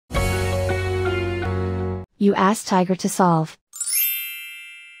You ask Tiger to solve.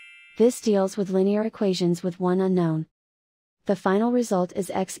 This deals with linear equations with one unknown. The final result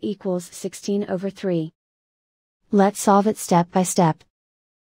is x equals 16/3. Let's solve it step by step.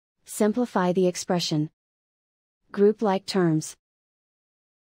 Simplify the expression. Group like terms.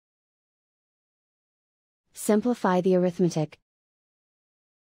 Simplify the arithmetic.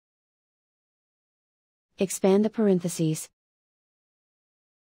 Expand the parentheses.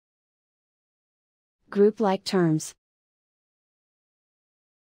 Group like terms.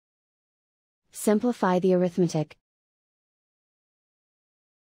 Simplify the arithmetic.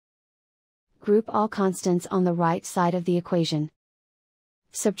 Group all constants on the right side of the equation.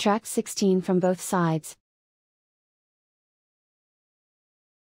 Subtract 16 from both sides.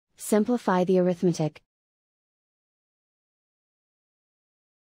 Simplify the arithmetic.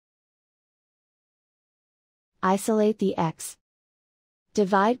 Isolate the x.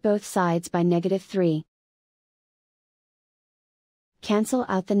 Divide both sides by -3. Cancel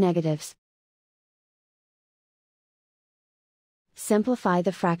out the negatives. Simplify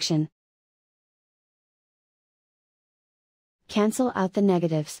the fraction. Cancel out the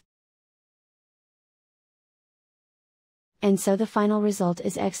negatives. And so the final result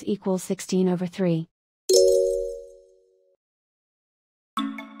is x equals 16/3.